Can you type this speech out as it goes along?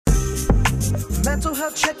Mental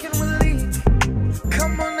health check-in with Leak.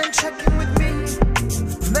 Come on and check in with me.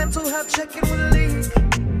 Mental health check-in with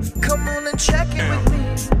Leak. Come on and check in with me.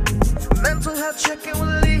 Mental health check-in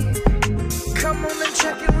with Leak. Come on and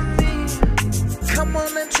check in with me. Come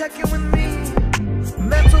on and check in with me.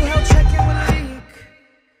 Mental health check-in with Leak.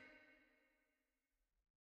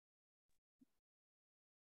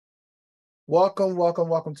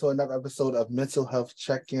 Welcome to another episode of Mental Health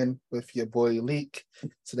Check-In with your boy Leak.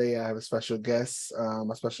 Today I have a special guest.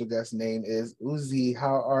 My special guest name is Uzi.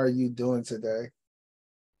 How are you doing today?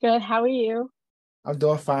 Good. How are you? I'm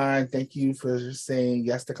doing fine. Thank you for saying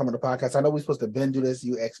yes to come on the podcast. I know we're supposed to do this.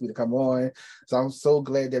 You asked me to come on. So I'm so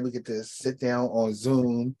glad that we get to sit down on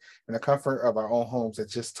Zoom in the comfort of our own homes and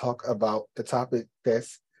just talk about the topic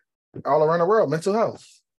that's all around the world, mental health.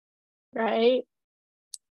 Right.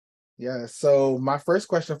 Yeah, so my first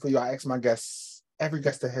question for you, I ask my guests, every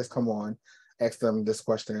guest that has come on, ask them this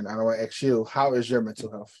question. And I want to ask you, how is your mental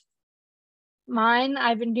health? Mine,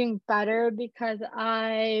 I've been doing better because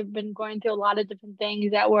I've been going through a lot of different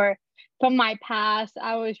things that were from my past.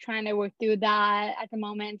 I was trying to work through that at the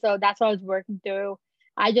moment. So that's what I was working through.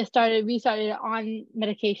 I just restarted on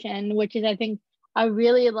medication, which is, I think, a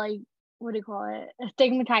really what do you call it? A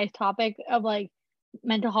stigmatized topic of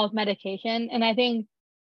mental health medication. And I think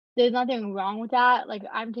there's nothing wrong with that. Like,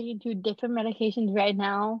 I'm taking 2 different medications right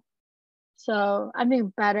now. So I'm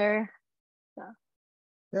doing better. So.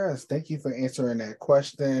 Yes, thank you for answering that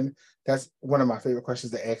question. That's one of my favorite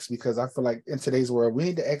questions to ask because I feel like in today's world, we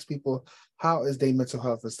need to ask people, how is their mental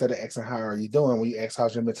health instead of asking, how are you doing? When you ask,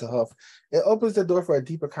 how's your mental health? It opens the door for a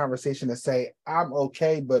deeper conversation to say, I'm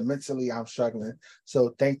okay, but mentally I'm struggling.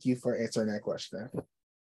 So thank you for answering that question.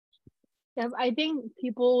 Yeah, I think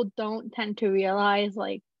people don't tend to realize,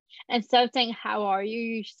 instead of saying, how are you,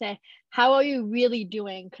 you should say, how are you really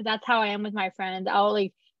doing? Because that's how I am with my friends. I'll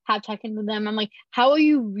have check-in with them. I'm like, how are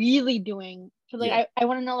you really doing? Because I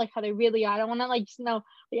want to know how they really are. I don't want to just know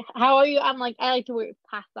how are you. I'm like, I like to work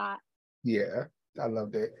past that. Yeah, I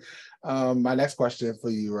love that. My next question for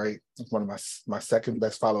you, right? One of my second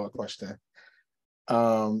best follow-up question.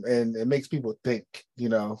 And it makes people think,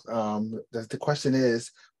 the question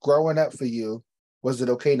is, growing up for you, was it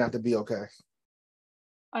okay not to be okay?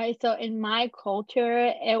 All right, so in my culture,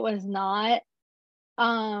 it was not.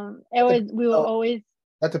 We were always.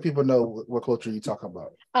 Let the people know what culture you're talking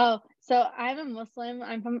about. Oh, so I'm a Muslim.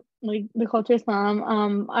 I'm from the culture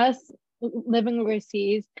Islam. Us living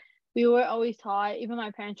overseas, we were always taught, even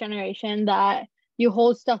my parents' generation, that you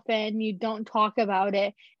hold stuff in, you don't talk about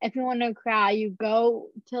it. If you want to cry, you go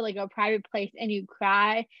to a private place and you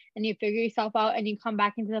cry and you figure yourself out and you come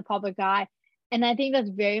back into the public eye. And I think that's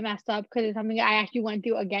very messed up because it's something I actually went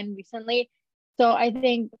through again recently. So I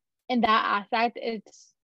think in that aspect,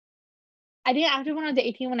 I think after when I was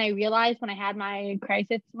 18, when I realized when I had my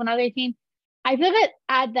crisis when I was 18, I feel that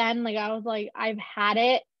at then, I was like, I've had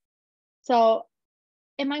it. So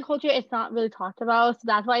in my culture, it's not really talked about. So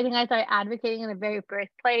that's why I think I started advocating in the very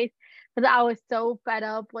first place. Because I was so fed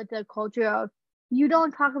up with the culture of, you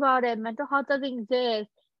don't talk about it, mental health doesn't exist.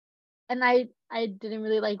 And I didn't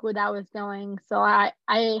really like where that was going. So I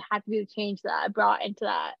had to be the change that I brought into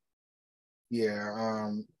that. Yeah,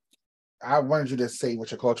 I wanted you to say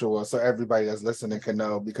what your culture was so everybody that's listening can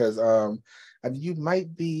know, because you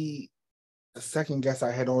might be the second guest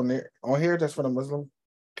I had on here that's from the Muslim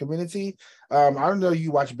community. I don't know,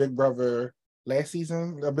 you watched Big Brother last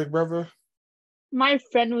season of Big Brother? My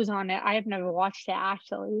friend was on it. I have never watched it,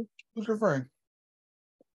 actually. Who's your friend?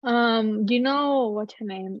 Do you know what's her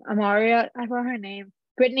name? Amaria. I forgot her name.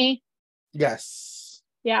 Brittany. Yes.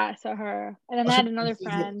 Yeah, so her. And then I had another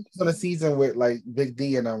friend. She's on a season with Big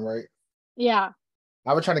D and them, right? Yeah.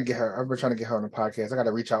 I've been trying to get her on the podcast. I got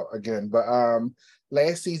to reach out again. But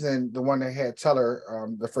last season, the one that had Teller,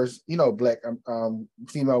 the first, black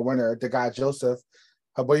female winner, the guy Joseph,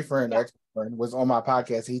 her boyfriend, ex-boyfriend, was on my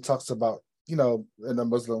podcast. He talks about, in the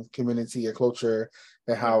Muslim community and culture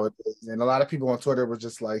and how it is. And a lot of people on Twitter were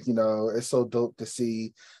just like, it's so dope to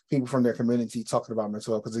see people from their community talking about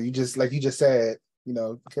mental health, because you just, like you just said,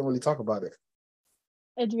 you can't really talk about it.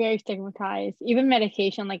 It's very stigmatized. Even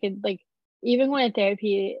medication, even when in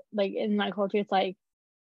therapy, in my culture, it's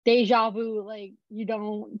deja vu. You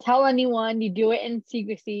don't tell anyone, you do it in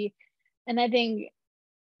secrecy. And I think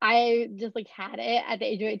I just had it at the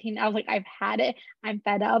age of 18. I was like, I've had it. I'm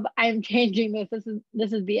fed up. I'm changing this.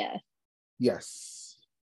 This is BS. Yes.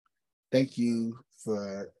 Thank you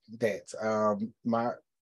for that.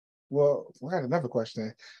 We had another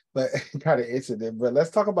question, but kind of answered it. But let's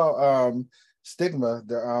talk about stigma,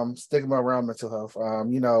 the stigma around mental health.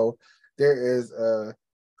 There is a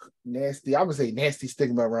nasty, I would say nasty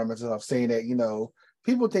stigma around mental health, saying that, you know,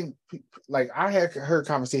 people think, like, I have heard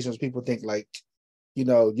conversations, people think like, you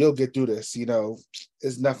know, you'll get through this, you know,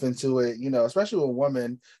 there's nothing to it, you know, especially with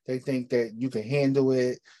women, they think that you can handle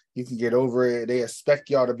it, you can get over it. They expect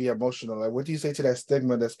y'all to be emotional. Like, what do you say to that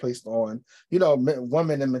stigma that's placed on, you know,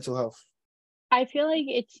 women and mental health? I feel like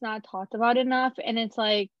it's not talked about enough, and it's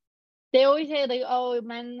like they always say like, oh,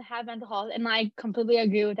 men have mental health, and I completely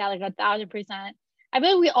agree with that, like 1,000%. I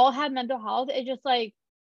feel like we all have mental health. It just like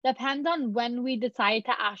depends on when we decide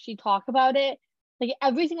to actually talk about it. Like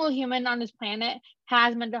every single human on this planet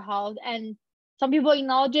has mental health, and some people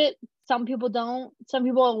acknowledge it, some people don't. Some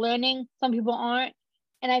people are learning, some people aren't.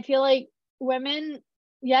 And I feel like women,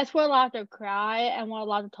 yes, we're allowed to cry and we're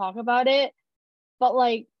allowed to talk about it, but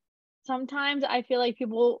like sometimes I feel like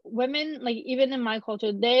people, women, like even in my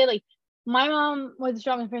culture, they like my mom was the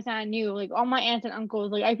strongest person I knew. Like all my aunts and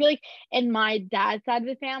uncles, like I feel like in my dad's side of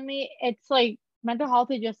the family, it's like mental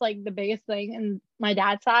health is just like the biggest thing in my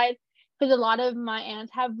dad's side because a lot of my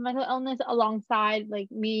aunts have mental illness alongside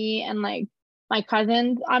like me and like my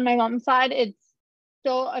cousins on my mom's side. It's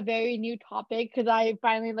still a very new topic because I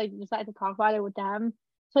finally like decided to talk about it with them.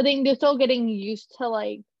 So I think they're still getting used to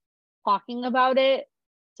like talking about it.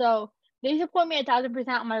 So they support me 1,000%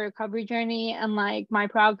 on my recovery journey and like my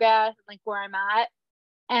progress and like where I'm at.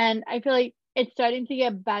 And I feel like it's starting to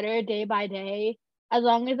get better day by day as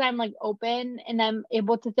long as I'm like open and I'm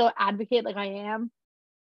able to still advocate like I am.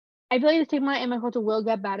 I feel like the stigma in my culture will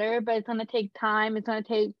get better, but it's gonna take time. It's gonna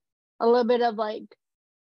take a little bit of like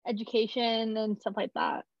education and stuff like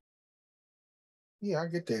that. Yeah, I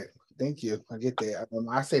get that. Thank you. I get that.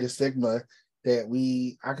 I say the stigma that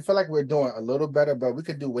I feel like we're doing a little better, but we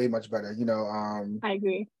could do way much better, you know. I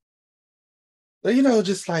agree. But you know,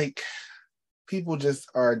 just like people just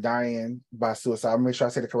are dying by suicide. I'll make sure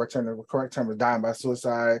I say the correct term. The correct term is dying by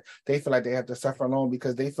suicide. They feel like they have to suffer alone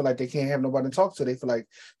because they feel like they can't have nobody to talk to. They feel like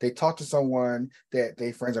they talk to someone that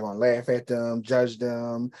their friends are gonna laugh at them, judge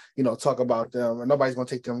them, you know, talk about them, and nobody's gonna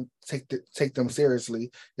take them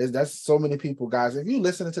seriously. That's so many people, guys. If you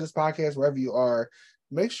listening to this podcast, wherever you are,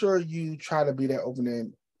 make sure you try to be that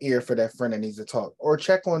opening ear for that friend that needs to talk, or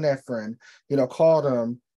check on that friend. You know, call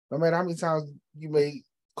them. No matter how many times you may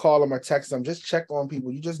call them or text them, just check on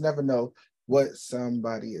people. You just never know what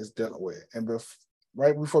somebody is dealing with. And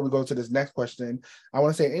right before we go to this next question, I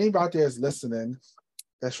want to say anybody out there is listening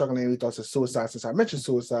that's struggling with thoughts of suicide, since I mentioned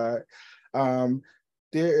suicide, there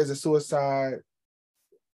is a suicide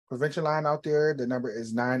prevention line out there. The number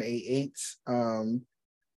is 988.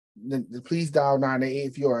 Please dial 988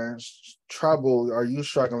 if you're in trouble or you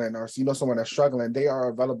struggling or you know someone that's struggling. They are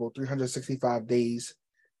available 365 days.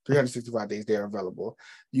 365 days they're available.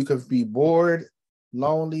 You could be bored,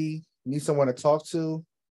 lonely, need someone to talk to.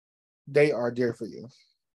 They are there for you.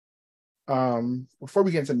 Before we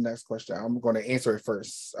get into the next question, I'm going to answer it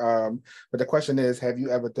first. But the question is, have you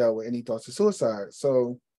ever dealt with any thoughts of suicide?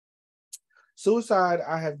 So suicide,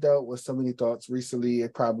 I have dealt with so many thoughts recently.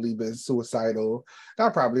 It probably been suicidal.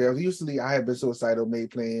 Not probably. Usually I have been suicidal,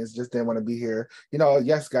 made plans, just didn't want to be here. You know,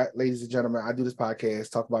 yes, ladies and gentlemen, I do this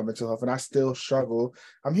podcast, talk about mental health, and I still struggle.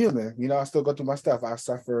 I'm human. You know, I still go through my stuff. I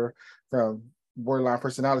suffer from borderline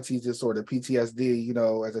personality disorder, PTSD. You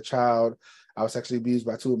know, as a child, I was sexually abused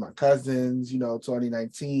by two of my cousins. You know,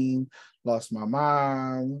 2019, lost my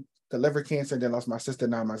mom, the liver cancer, then lost my sister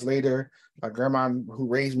 9 months later. My grandma who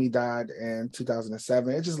raised me died in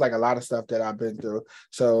 2007. It's just like a lot of stuff that I've been through.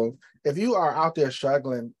 So if you are out there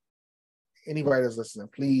struggling, anybody that's listening,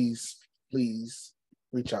 please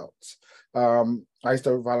reach out. I used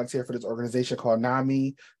to volunteer for this organization called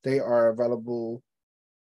NAMI. They are available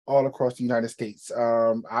all across the United States.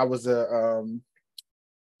 I was a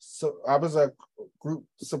group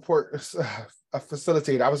support a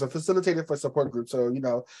facilitator. I was a facilitator for support groups. So, you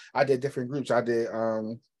know, I did different groups. I did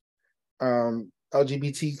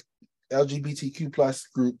LGBTQ plus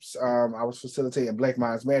groups. I was facilitating Black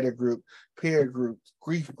Minds Matter group, peer groups,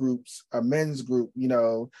 grief groups, a men's group, you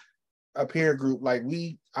know, a peer group. Like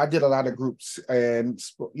I did a lot of groups and,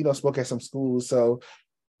 you know, spoke at some schools. So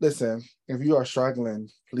listen, if you are struggling,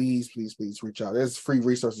 please reach out. There's free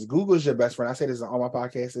resources. Google is your best friend. I say this on all my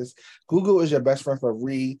podcasts. Google is your best friend for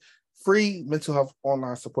free mental health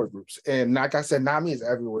online support groups. And like I said, NAMI is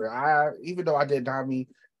everywhere. Even though I did NAMI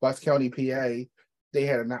Bucks County, PA,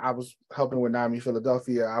 I was helping with NAMI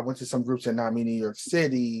Philadelphia. I went to some groups in NAMI New York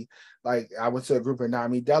City. Like I went to a group in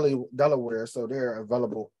NAMI Delaware. So they're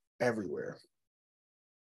available everywhere.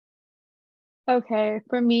 Okay,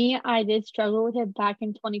 for me, I did struggle with it back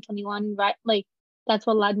in 2021, right? Like that's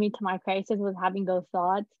what led me to my crisis was having those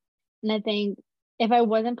thoughts. And I think if I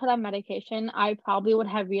wasn't put on medication, I probably would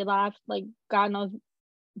have relapsed. Like God knows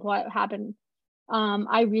what happened.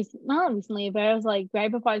 Not recently, but it was like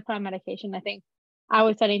right before I was put on medication. I think I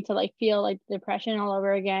was starting to like feel like depression all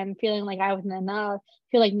over again, feeling like I wasn't enough,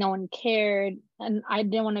 feel like no one cared, and I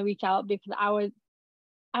didn't want to reach out because I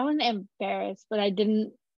wasn't embarrassed, but I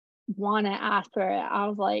didn't want to ask for it. I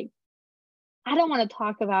was like, I don't want to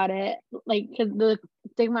talk about it, like because the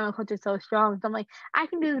stigma in my culture is so strong. So I'm like, I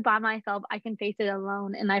can do this by myself. I can face it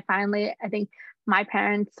alone. And I think my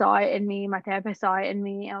parents saw it in me. My therapist saw it in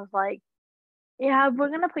me. I was like, yeah, we're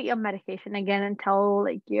gonna put you on medication again until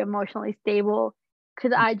like you're emotionally stable.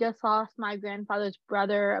 Cause I just lost my grandfather's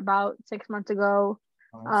brother about 6 months ago.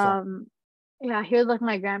 I'm sorry. Yeah, he was like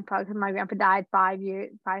my grandpa because my grandpa died 5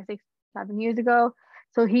 years, 5, 6, 7 years ago.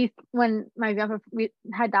 So when my grandpa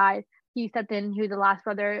had died, he stepped in. He was the last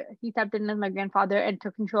brother. He stepped in as my grandfather and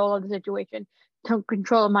took control of the situation, took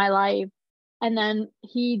control of my life. And then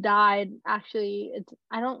he died. Actually,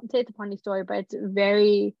 I don't say it's a funny story, but it's a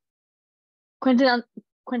very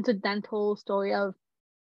coincidental story of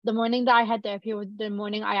the morning that I had therapy was the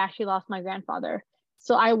morning I actually lost my grandfather.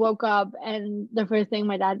 So I woke up and the first thing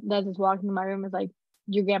my dad does is walk into my room is like,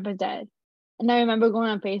 your grandpa's dead. And I remember going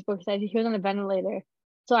on Facebook, said he was on a ventilator.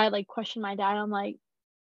 So I like questioned my dad. I'm like,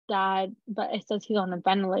 Dad, but it says he's on a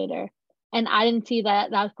ventilator. And I didn't see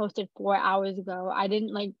that was posted 4 hours ago. I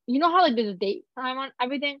didn't like, you know how like there's a date time on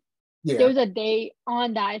everything? There Yeah. was a date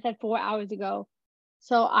on that. It said 4 hours ago.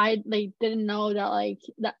 So I like didn't know that like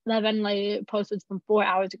that ventilator post was from 4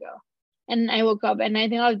 hours ago. And I woke up and I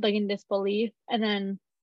think I was like in disbelief. And then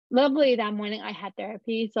luckily that morning I had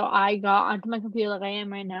therapy. So I got onto my computer like I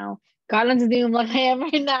am right now, got onto Zoom like I am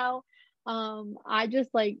right now. I just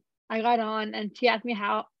like I got on and she asked me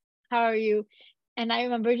how are you? And I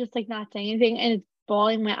remember just like not saying anything and it's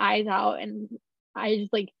bawling my eyes out and I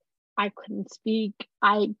just like I couldn't speak.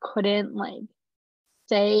 I couldn't like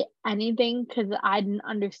say anything because I didn't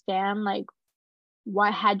understand like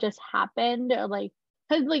what had just happened or like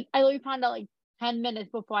because like I literally found out like 10 minutes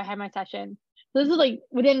before I had my session. So this is like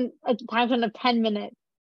within a time span of 10 minutes.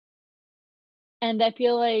 And I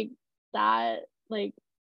feel like that like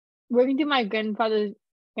working through my grandfather's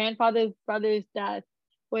brother's death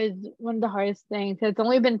was one of the hardest things. It's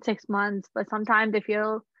only been 6 months, but sometimes it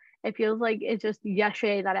feels like it's just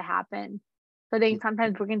yesterday that it happened. So I think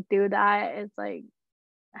sometimes working through that is like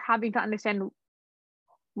having to understand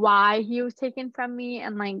why he was taken from me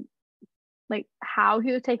and like how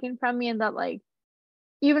he was taken from me and that like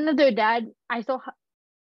even if they're dead I still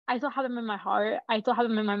have them in my heart. I still have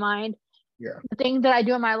them in my mind. Yeah. The things that I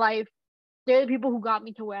do in my life, they're the people who got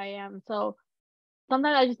me to where I am. So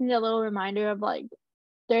sometimes I just need a little reminder of like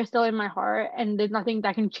they're still in my heart and there's nothing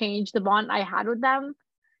that can change the bond I had with them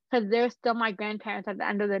because they're still my grandparents at the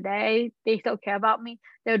end of the day. They still care about me.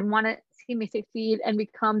 They would want to see me succeed and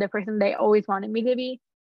become the person they always wanted me to be.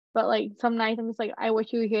 But like some nights I'm just like, I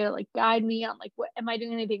wish you were here to like guide me on like what am I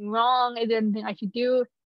doing anything wrong? Is there anything I should do?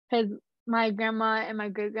 Because my grandma and my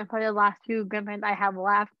great grandfather, the last two grandparents I have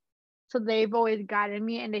left, so they've always guided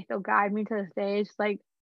me and they still guide me to this day. It's like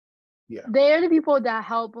Yeah. they're the people that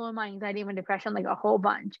help with my anxiety and depression like a whole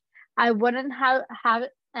bunch. I wouldn't have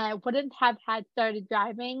had started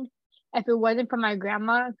driving if it wasn't for my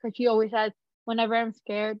grandma because she always says whenever I'm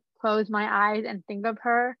scared, close my eyes and think of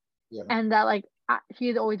her, Yeah. and that like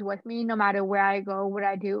she's always with me no matter where I go, what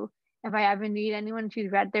I do. If I ever need anyone,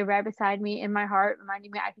 she's right there, right beside me in my heart,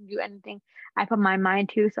 reminding me I can do anything I put my mind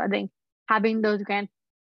to. So I think having those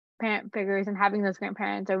grandparent figures and having those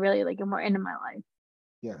grandparents are really like important in my life.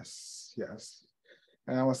 Yes. Yes.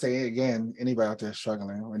 And I want to say again, anybody out there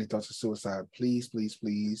struggling or any thoughts of suicide, please, please,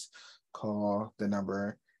 please call the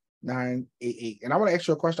number 988. And I want to ask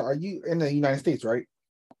you a question. Are you in the United States, right?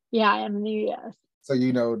 Yeah, I am in the US. So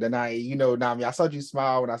you know the 988, you know NAMI. I saw you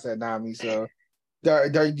smile when I said NAMI. So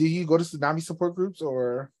do you go to NAMI support groups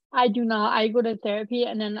or? I do not. I go to therapy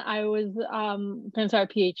and then I was gonna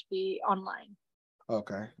start PhD online.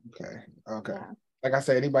 Okay. Yeah. Like I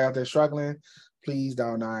said, anybody out there struggling, please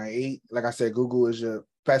dial 988. Like I said, Google is your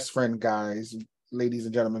best friend, guys, ladies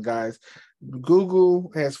and gentlemen, guys.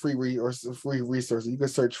 Google has free resources. You can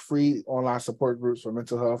search free online support groups for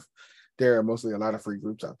mental health. There are mostly a lot of free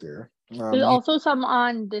groups out there. There's also some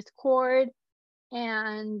on Discord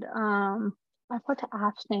and I forgot the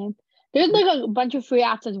app's name. There's like a bunch of free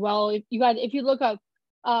apps as well. If you look up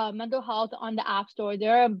mental health on the App Store,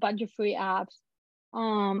 there are a bunch of free apps.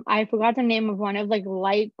 I forgot the name of one. It was like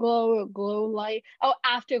Light Glow or Glow Light. Oh,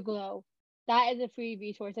 Afterglow. That is a free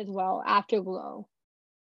resource as well. Afterglow.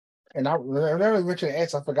 And I never mentioned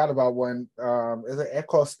X. I forgot about one. There's an app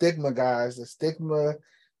called Stigma, guys. The Stigma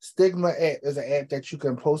Stigma app is an app that you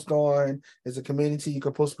can post on. It's a community. You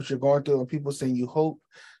can post what you're going through, and people send you hope.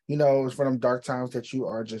 You know, it's for them dark times that you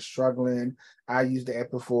are just struggling. I used the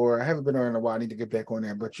app before. I haven't been on in a while. I need to get back on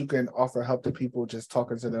there. But you can offer help to people just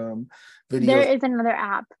talking to them. There Videos. is another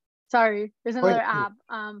app. Sorry, there's Wait, another app.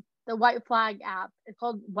 The White Flag app. It's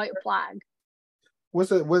called White Flag. what's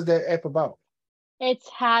that app about? It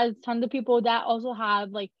has tons of people that also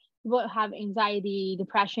have like people have anxiety,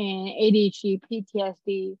 depression, ADHD,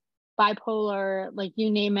 PTSD, bipolar, like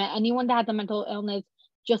you name it. Anyone that has a mental illness,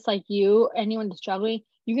 just like you, anyone that's struggling,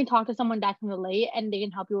 you can talk to someone that can relate and they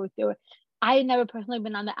can help you work through it. I never personally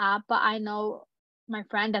been on the app, but I know my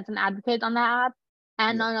friend that's an advocate on that app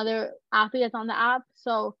and Yeah. another athlete that's on the app.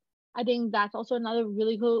 So I think that's also another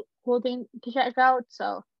really cool thing to check out.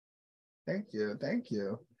 So Thank you.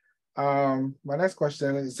 My next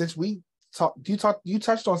question is, since you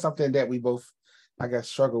touched on something that we both, I guess,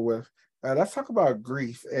 struggle with. Let's talk about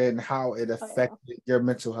grief and how it oh, yeah. affected your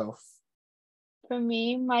mental health. For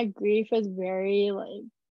me, my grief is very like,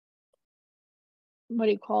 what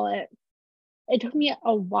do you call it? It took me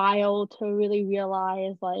a while to really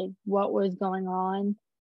realize like what was going on,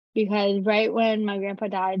 because right when my grandpa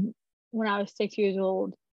died when I was 6 years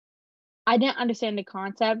old, I didn't understand the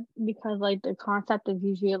concept, because like the concept is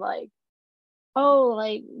usually like, oh,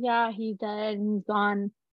 like yeah, he's dead and he's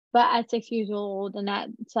gone. But at 6 years old and at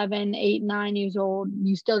 7, 8, 9 years old,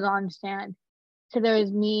 you still don't understand. So there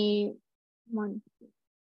was me, one,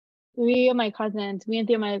 three of my cousins, me and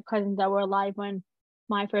three of my cousins that were alive when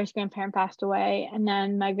my first grandparent passed away, and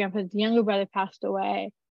then my grandpa's younger brother passed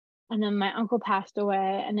away, and then my uncle passed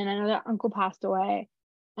away, and then another uncle passed away,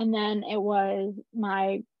 and then it was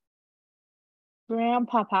my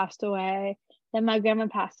grandpa passed away, then my grandma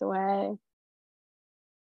passed away.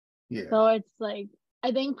 Yeah. So it's like,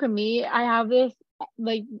 I think for me, I have this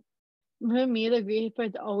like, for me the grief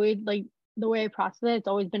is always like, the way I process it, it's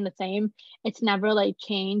always been the same. It's never like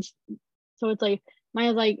changed. So it's like,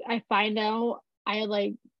 like I find out, I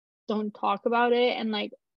like don't talk about it, and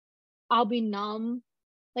like I'll be numb,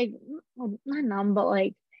 like not numb, but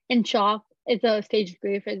like in shock. It's a stage of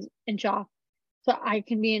grief, is in shock. So I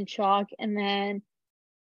can be in shock, and then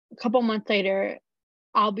a couple months later,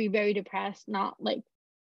 I'll be very depressed. Not like,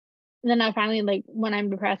 then I finally, like when I'm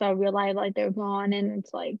depressed, I'll realize like they're gone, and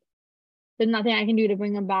it's like there's nothing I can do to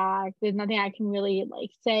bring them back. There's nothing I can really like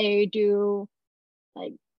say, do,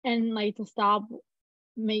 like, and like to stop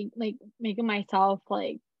making myself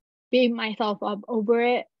like beat myself up over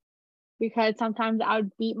it, because sometimes I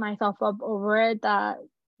would beat myself up over it that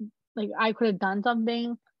like I could have done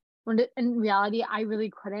something, when in reality I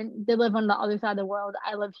really couldn't. They live on the other side of the world.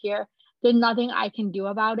 I live here. There's nothing I can do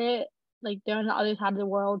about it. Like they're on the other side of the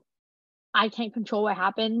world. I can't control what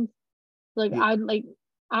happens. Like Yeah.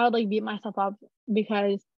 I would like beat myself up,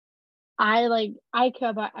 because I care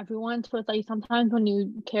about everyone. So it's like sometimes when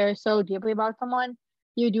you care so deeply about someone,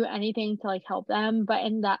 you do anything to like help them. But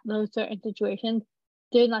in those certain situations,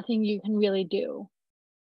 there's nothing you can really do.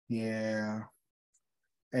 Yeah.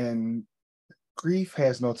 And grief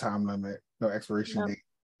has no time limit, no expiration Yep. date,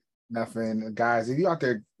 nothing. Guys, if you out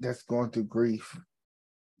there that's going through grief,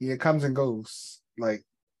 it comes and goes. Like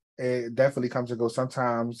it definitely comes and goes.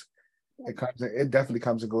 Sometimes it definitely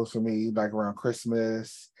comes and goes for me, like around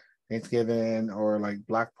Christmas, Thanksgiving, or like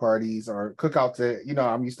block parties or cookouts that,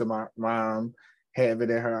 I'm used to my mom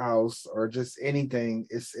having at her house, or just anything.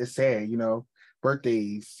 It's sad,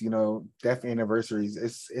 birthdays, death anniversaries.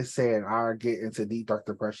 It's sad. I get into deep dark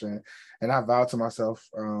depression, and I vowed to myself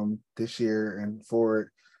this year and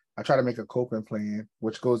forward, I try to make a coping plan,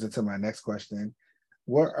 which goes into my next question.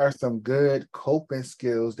 What are some good coping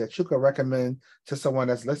skills that you could recommend to someone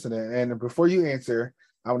that's listening? And before you answer,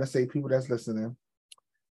 I want to say, people that's listening,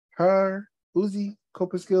 Uzi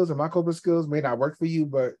coping skills and my coping skills may not work for you,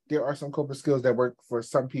 but there are some coping skills that work for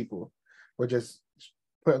some people. We're just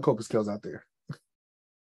putting coping skills out there.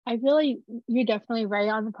 I feel like you're definitely right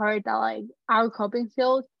on the part that like our coping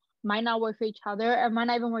skills might not work for each other, and might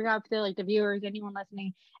not even work out for like the viewers, anyone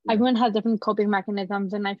listening. Yeah. Everyone has different coping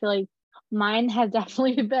mechanisms, and I feel like mine has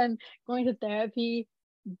definitely been going to therapy,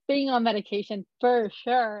 being on medication for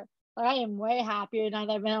sure. Like I am way happier now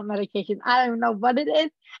that I've been on medication. I don't know what it is.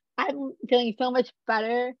 I'm feeling so much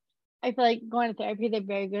better. I feel like going to therapy is a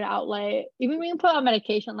very good outlet. Even being put on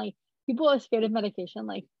medication, like people are scared of medication,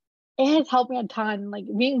 like it has helped me a ton. Like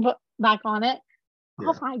being put back on it. Yeah.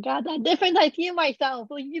 Oh my god, that difference I see in myself.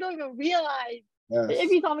 Like you don't even realize. Yes.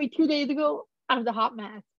 If you saw me 2 days ago, I was a hot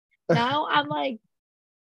mess. Now I'm like,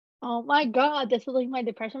 oh my god, this was like my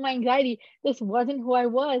depression, my anxiety. This wasn't who I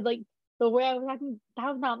was. Like the way I was acting, that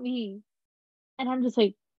was not me. And I'm just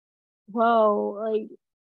like, whoa, like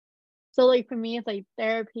So like for me, it's like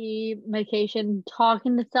therapy, medication,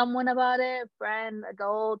 talking to someone about it, friend,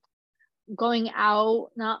 adult, going out,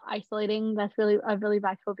 not isolating. That's really a really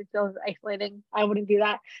bad coping skill is isolating. I wouldn't do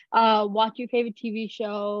that. Watch your favorite TV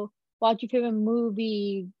show, watch your favorite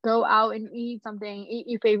movie, go out and eat something, eat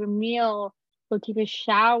your favorite meal, go take a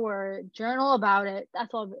shower, journal about it.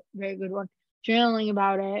 That's all a very good one. Journaling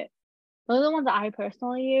about it. Those are the ones that I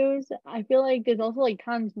personally use. I feel like there's also like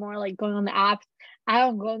tons more like going on the apps. I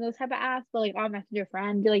don't go on those type of apps, but like I'll message your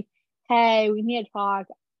friend, be like, hey, we need to talk.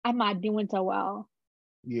 I'm not doing so well.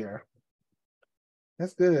 Yeah,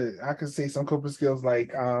 that's good. I could say some coping skills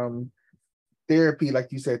like therapy,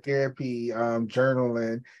 like you said, therapy,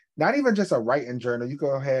 journaling, not even just a writing journal. You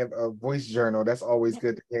could have a voice journal. That's always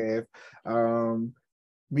good to have.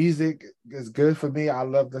 Music is good for me. I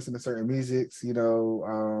love listening to certain musics, you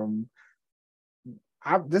know.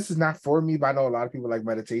 This is not for me, but I know a lot of people like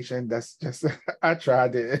meditation. That's just I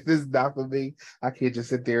tried it. This is not for me. I can't just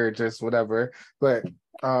sit there and just whatever. But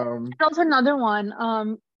And also another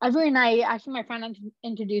one. Every night, actually, my friend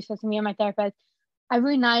introduced us to me and my therapist.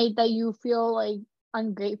 Every night that you feel like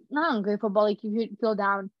ungrateful, not ungrateful, but like you feel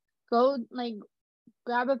down, go like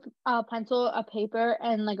grab a pencil, a paper,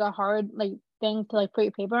 and like a hard like thing to like put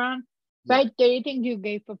your paper on. yeah, Write 30 things you're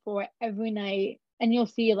grateful for every night, and you'll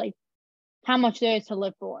see like how much there is to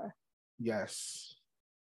live for. yes,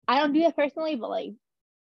 I don't do that personally, but like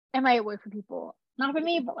it might work for people. Not for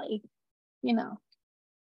me, but like, you know.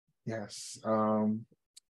 yes.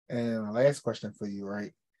 And my last question for you,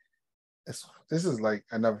 right? This is like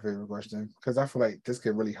another favorite question because I feel like this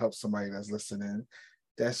could really help somebody that's listening,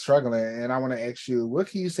 that's struggling. And I want to ask you, what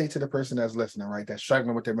can you say to the person that's listening, right? That's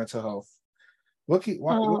struggling with their mental health. What can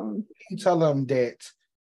you tell them that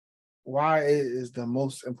why it is the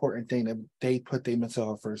most important thing that they put their mental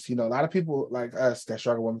health first? You know, a lot of people like us that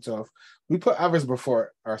struggle with mental health, we put others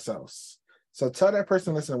before ourselves. So tell that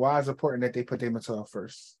person listening why it's important that they put their mental health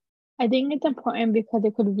first. I think it's important because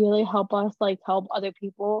it could really help us like help other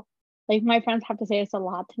people. Like my friends have to say this a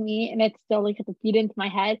lot to me, and it's still like a feed into my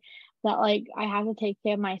head that like I have to take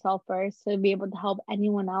care of myself first to be able to help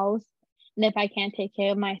anyone else. And if I can't take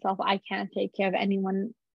care of myself, I can't take care of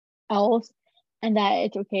anyone else. And that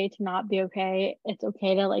it's okay to not be okay. It's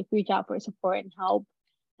okay to like reach out for support and help.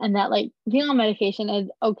 And that like being on medication is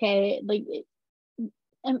okay. Like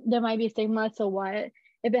and there might be a stigma, so what?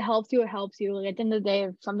 If it helps you, it helps you. Like at the end of the day,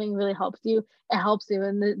 if something really helps you, it helps you,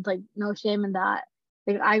 and there's like no shame in that.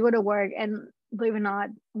 Like I go to work, and believe it or not,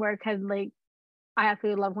 work has like I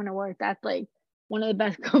absolutely love going to work. That's like one of the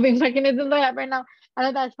best coping mechanisms I have right now. I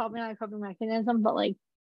know that's probably not a coping mechanism, but like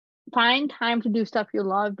find time to do stuff you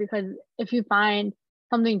love because if you find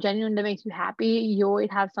something genuine that makes you happy, you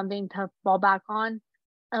always have something to fall back on.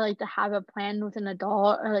 I like to have a plan with an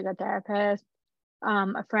adult or like a therapist,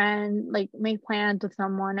 a friend, like make plans with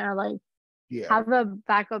someone or like Yeah. have a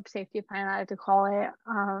backup safety plan, I like to call it.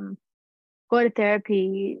 Go to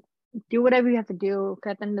therapy, do whatever you have to do.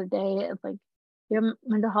 'Cause at the end of the day, it's like your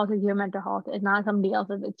mental health is your mental health. It's not somebody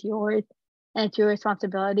else's, it's yours. And it's your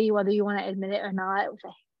responsibility, whether you want to admit it or not, which I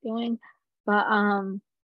hate doing. But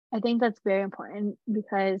I think that's very important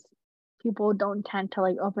because people don't tend to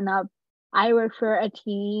like open up. I work for a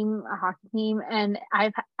team, a hockey team, and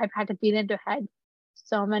I've had to beat into head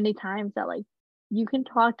so many times that like you can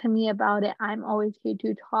talk to me about it. I'm always here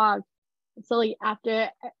to talk. So like after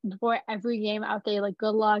before every game out there, like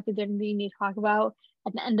good luck, is there anything you need to talk about?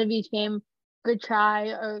 At the end of each game, good try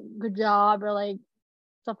or good job or like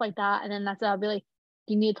stuff like that. And then that's it. I'll be like,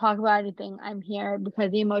 do you need to talk about anything? I'm here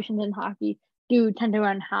because the emotions in hockey do tend to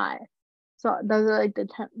run high. So those are like the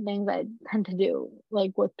things I tend to do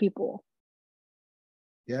like with people.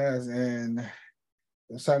 Yes, and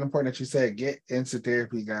it's so important that you said get into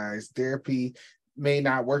therapy, guys. Therapy may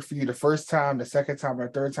not work for you the first time, the second time, or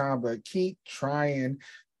third time, but keep trying.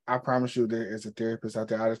 I promise you, there is a therapist out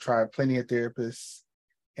there. I've tried plenty of therapists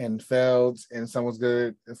and failed, and some was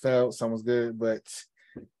good, and failed, some was good, but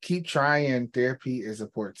keep trying. Therapy is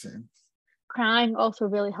important. Crying also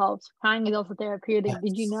really helps. Crying is also therapeutic.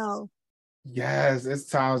 Did you Yes. know? Yes, it's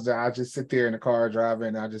times that I just sit there in the car driving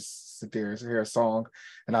and I just sit there and hear a song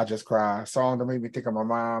and I just cry. A song that made me think of my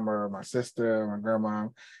mom or my sister or my grandma.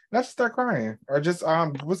 And I just start crying. Or just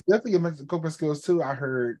what's good for your mental coping skills too, I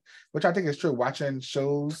heard, which I think is true, watching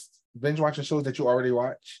shows, binge watching shows that you already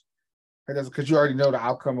watch. Because you already know the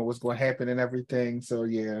outcome of what's going to happen and everything. So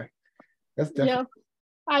yeah, that's definitely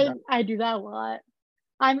Yep. I do that a lot.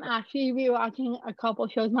 I'm actually rewatching a couple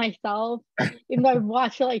shows myself, even though I've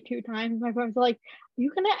watched it like 2 times. My friends are like, "Are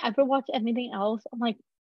you gonna ever watch anything else?" I'm like,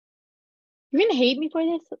 "You're gonna hate me for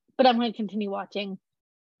this, but I'm gonna continue watching."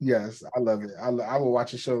 Yes, I love it. I will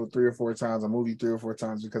watch a show 3 or 4 times, a movie 3 or 4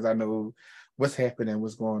 times because I know what's happening,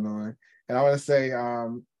 what's going on. And I want to say,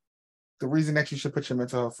 the reason that you should put your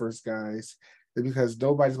mental health first, guys, is because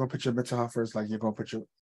nobody's gonna put your mental health first like you're gonna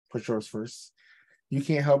put yours first. You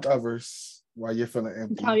can't help others while you're feeling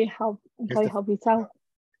Until empty. you help, It's until you the help yourself.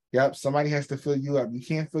 Yep, somebody has to fill you up. You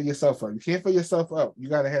can't fill yourself up. You can't fill yourself up. You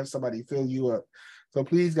got to have somebody fill you up. So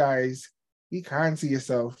please, guys, be kind to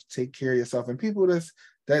yourself. Take care of yourself. And people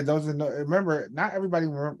that doesn't know, remember, not everybody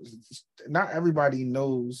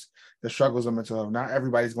knows the struggles of mental health. Not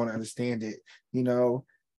everybody's going to understand it,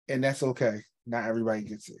 and that's okay. Not everybody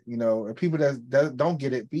gets it, And people that don't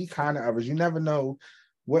get it, be kind to others. You never know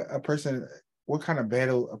what kind of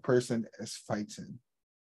battle a person is fighting.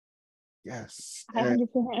 Yes. I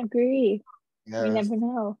 100% agree. Yes. We never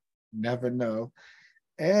know. Never know.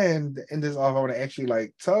 And in this off, I want to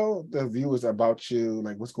actually tell the viewers about you,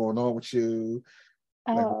 like what's going on with you.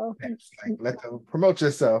 Oh. Let them promote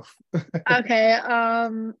yourself. Okay.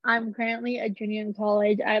 I'm currently a junior in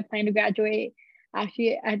college. I plan to graduate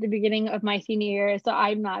actually at the beginning of my senior year. So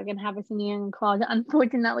I'm not gonna have a senior year in college,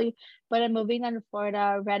 unfortunately. But I'm moving down to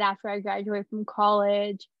Florida right after I graduate from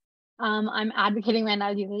college. I'm advocating right now,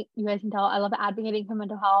 you guys can tell, I love advocating for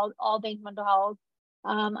mental health, all things mental health.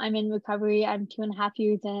 I'm in recovery. I'm 2.5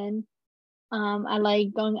 years in. I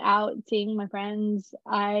like going out, seeing my friends.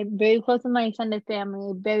 I'm very close with my extended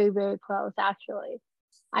family, very, very close, actually.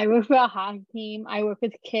 I work for a hockey team. I work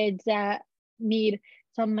with kids that need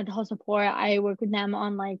some mental health support. I work with them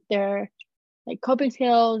on their coping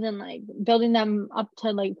skills and building them up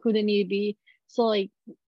to who they need to be. So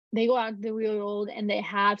they go out to the real world and they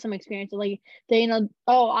have some experience. They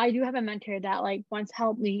oh, I do have a mentor that once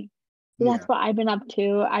helped me. So Yeah. that's what I've been up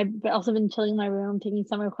to. I've also been chilling in my room, taking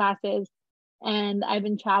summer classes, and I've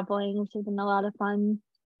been traveling, which has been a lot of fun.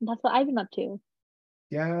 That's what I've been up to.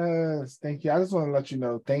 Yes, thank you. I just want to let you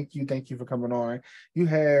know, thank you for coming on. You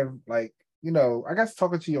have I got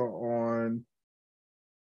talking to you on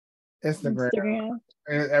Instagram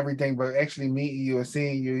and everything, but actually meeting you and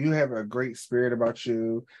seeing you, you have a great spirit about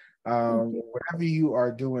you. Whatever you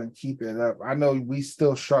are doing, keep it up. I know we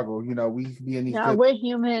still struggle, we be in these we're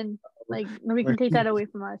human. Nobody can take that away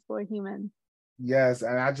from us. We're human. Yes,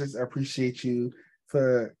 and I just appreciate you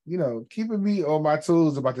for keeping me on my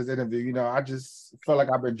toes about this interview. I just feel like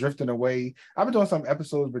I've been drifting away. I've been doing some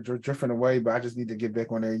episodes, but drifting away. But I just need to get back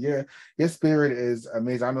on there. Yeah, your spirit is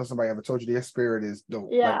amazing. I know somebody ever told you your spirit is dope.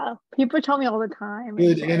 Yeah, people tell me all the time.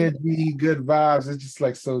 Good energy, good vibes. It's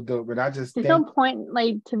just so dope. And I just there's no point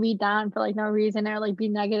to be down for no reason or be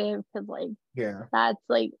negative because yeah, that's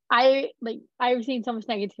I've seen so much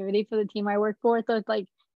negativity for the team I work for. So it's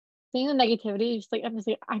seeing the negativity, just I'm just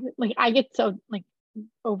I get so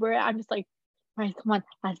over it. I'm just all right, come on,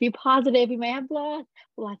 let's be positive. We may have lost,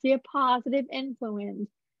 but let's be a positive influence.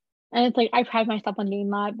 And it's I pride myself on doing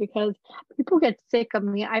that because people get sick of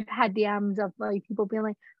me. I've had DMs of people being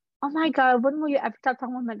like, "Oh my God, when will you ever stop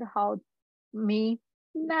talking about mental health?" Me,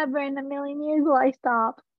 never in a million years will I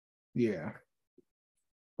stop. Yeah,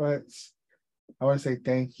 but I want to say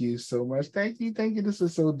thank you so much. Thank you. This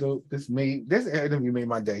is so dope. This interview made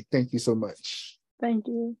my day. Thank you so much. Thank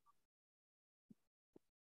you.